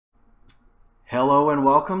Hello and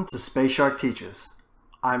welcome to Space Shark Teaches.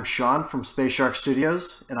 I'm Sean from Space Shark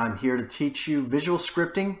Studios, and I'm here to teach you visual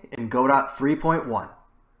scripting in Godot 3.1.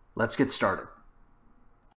 Let's get started.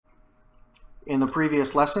 In the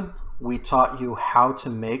previous lesson, we taught you how to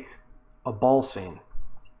make a ball scene.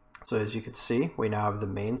 So as you can see, we now have the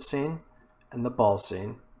main scene and the ball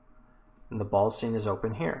scene, and the ball scene is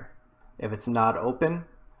open here. If it's not open,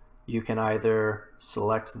 you can either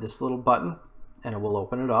select this little button and it will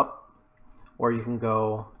open it up, or you can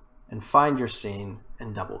go and find your scene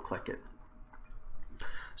and double click it.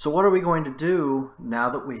 So what are we going to do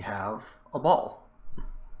now that we have a ball?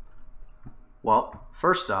 Well,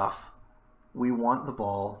 first off, we want the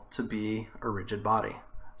ball to be a rigid body.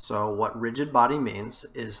 So what rigid body means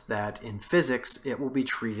is that in physics it will be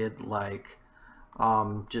treated like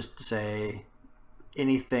just say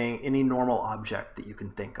any normal object that you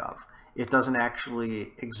can think of. It doesn't actually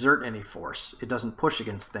exert any force. It doesn't push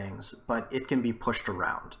against things, but it can be pushed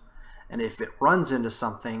around. And if it runs into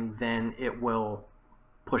something, then it will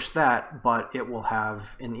push that, but it will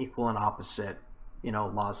have an equal and opposite,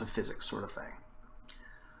 laws of physics sort of thing.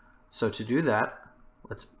 So to do that,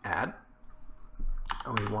 let's add,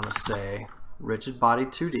 and we want to say rigid body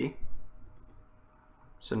 2D.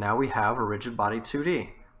 So now we have a rigid body 2D.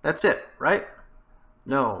 That's it, right?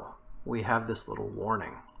 No, we have this little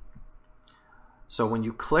warning. So when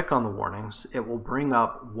you click on the warnings, it will bring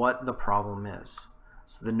up what the problem is.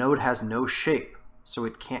 So the node has no shape, so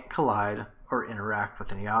it can't collide or interact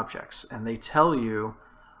with any objects. And they tell you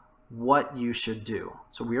what you should do.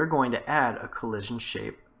 So we are going to add a collision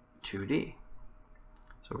shape 2D.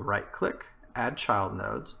 So right click, add child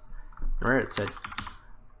nodes. Remember it said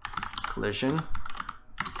collision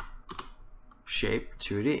shape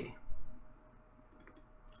 2D.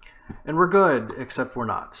 And we're good, except we're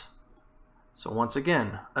not. So once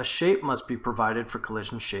again, a shape must be provided for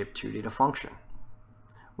collision shape 2D to function.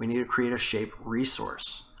 We need to create a shape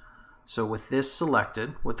resource. So with this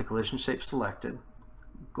selected, with the collision shape selected,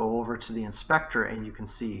 go over to the inspector and you can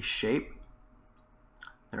see shape.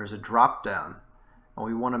 There's a drop down, and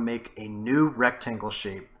we want to make a new rectangle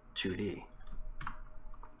shape 2D.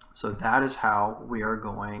 So that is how we are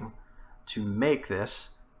going to make this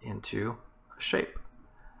into a shape.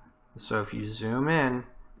 So if you zoom in,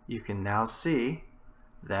 you can now see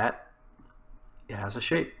that it has a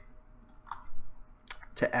shape.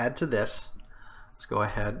 To add to this, let's go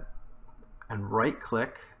ahead and right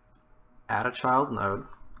click, add a child node,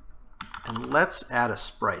 and let's add a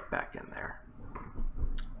sprite back in there.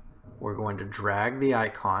 We're going to drag the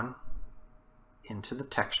icon into the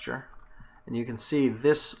texture, and you can see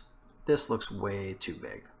this looks way too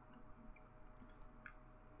big.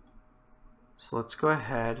 So let's go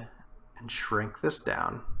ahead and shrink this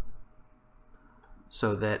down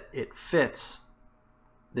so that it fits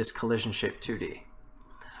this collision shape 2D.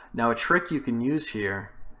 Now a trick you can use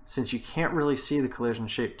here, since you can't really see the collision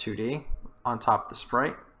shape 2D on top of the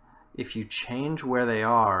sprite, if you change where they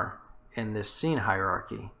are in this scene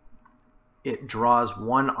hierarchy, it draws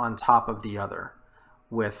one on top of the other,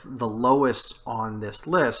 with the lowest on this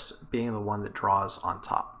list being the one that draws on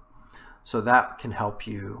top. So that can help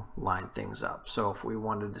you line things up. So if we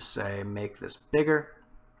wanted to say make this bigger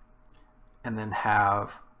and then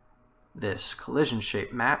have this collision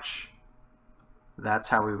shape match, that's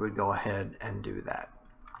how we would go ahead and do that.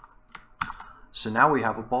 So now we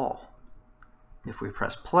have a ball. If we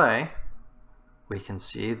press play, we can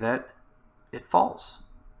see that it falls.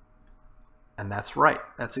 And that's right.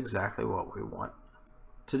 That's exactly what we want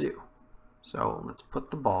to do. So let's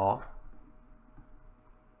put the ball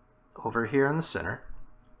over here in the center.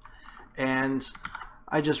 And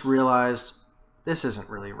I just realized this isn't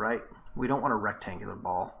really right. We don't want a rectangular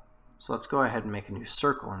ball. So let's go ahead and make a new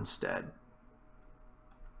circle instead.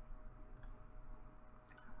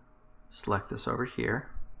 Select this over here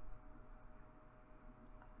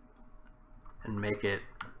and make it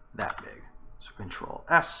that big. So Control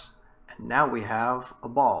S, and now we have a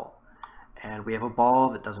ball. And we have a ball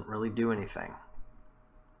that doesn't really do anything.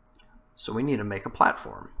 So we need to make a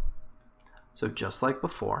platform. So just like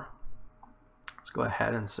before, let's go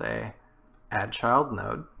ahead and say add child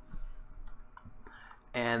node.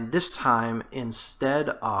 And this time, instead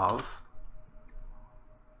of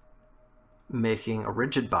making a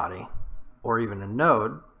rigid body or even a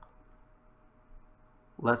node,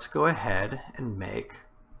 let's go ahead and make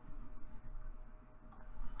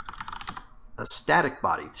a static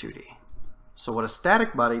body 2D. So what a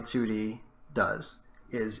static body 2D does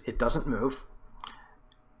is it doesn't move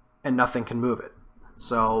and nothing can move it.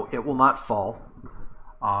 So it will not fall.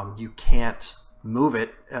 You can't move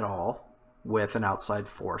it at all with an outside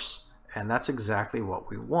force, and that's exactly what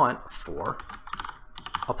we want for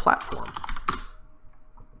a platform.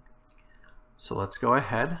 So let's go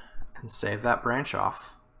ahead and save that branch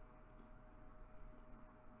off.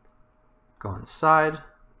 Go inside,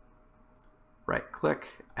 right click,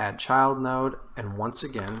 add child node, and once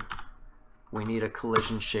again, we need a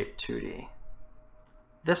collision shape 2D.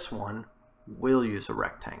 This one will use a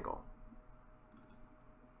rectangle.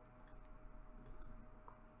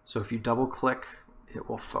 So if you double click, it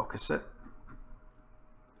will focus it.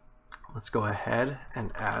 Let's go ahead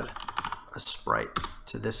and add a sprite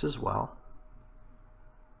to this as well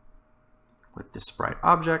with the sprite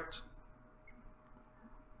object.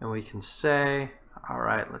 And we can say, all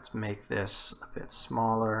right, let's make this a bit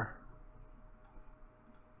smaller.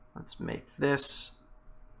 Let's make this,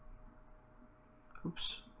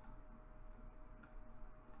 oops,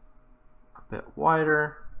 a bit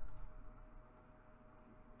wider.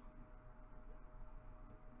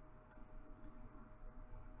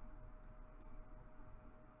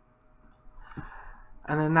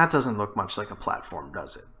 And then that doesn't look much like a platform,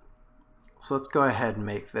 does it? So let's go ahead and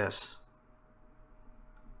make this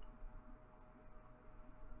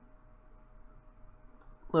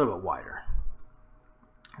a little bit wider.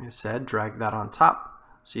 Like I said, drag that on top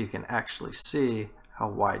so you can actually see how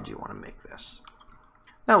wide you want to make this.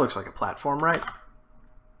 That looks like a platform, right?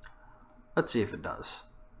 Let's see if it does.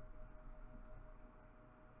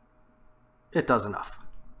 It does enough.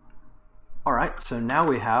 All right, so now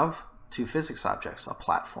we have two physics objects, a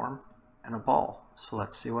platform and a ball. So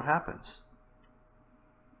let's see what happens.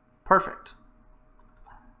 Perfect.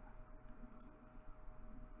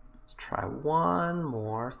 Let's try one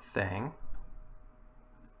more thing.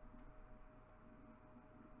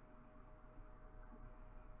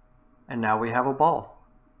 And now we have a ball.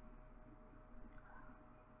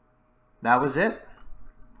 That was it.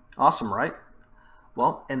 Awesome, right?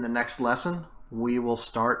 Well, in the next lesson, we will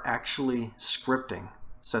start actually scripting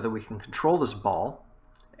so that we can control this ball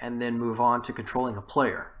and then move on to controlling a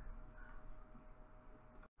player.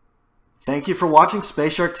 Thank you for watching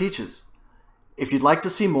Space Shark Teaches. If you'd like to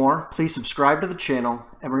see more, please subscribe to the channel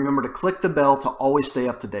and remember to click the bell to always stay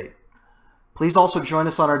up to date. Please also join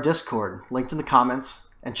us on our Discord, linked in the comments,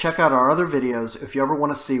 and check out our other videos if you ever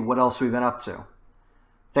want to see what else we've been up to.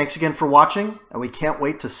 Thanks again for watching, and we can't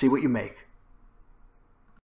wait to see what you make.